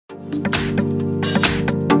Here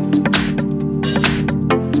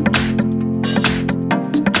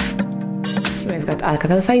I've got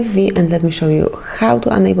Alcatel 5V, and let me show you how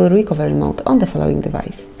to enable recovery mode on the following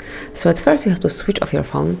device. So at first you have to switch off your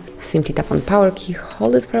phone. Simply tap on power key,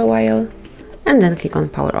 hold it for a while, and then click on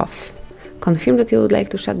power off. Confirm that you would like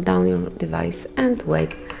to shut down your device and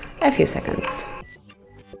wait a few seconds.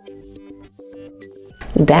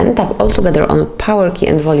 Then tap all together on power key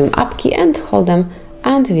and volume up key and hold them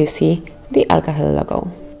until you see the Alcatel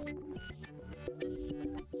logo.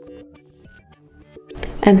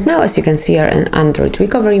 And now, as you can see, you are in Android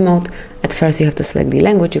recovery mode. At first you have to select the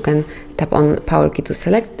language. You can tap on power key to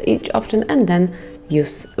select each option and then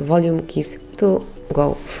use volume keys to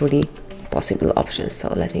go through the possible options.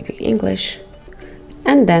 So let me pick English.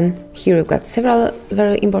 And then here you've got several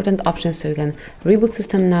very important options. So you can reboot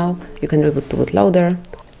system now, you can reboot to bootloader,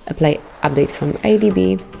 apply update from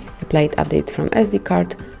ADB, apply update from SD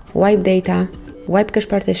card, wipe data, wipe cache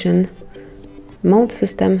partition, mode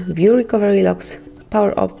system, view recovery logs,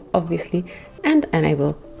 power off obviously, and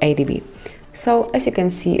enable ADB. So as you can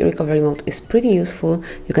see, recovery mode is pretty useful.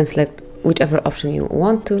 You can select whichever option you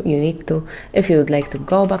want to, you need to. If you would like to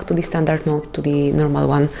go back to the standard mode, to the normal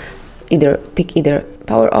one, pick either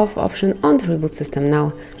power off option on the reboot system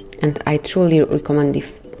now, and I truly recommend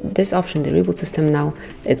this option, the reboot system now.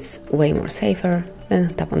 It's way more safer.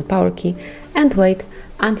 Then tap on power key and wait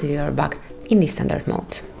until you are back in the standard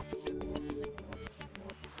mode.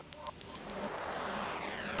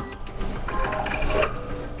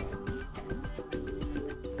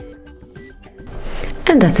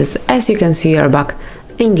 And that's it. As you can see, you are back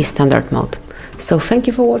in the standard mode. So thank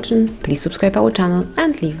you for watching, please subscribe our channel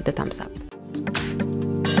and leave the thumbs up.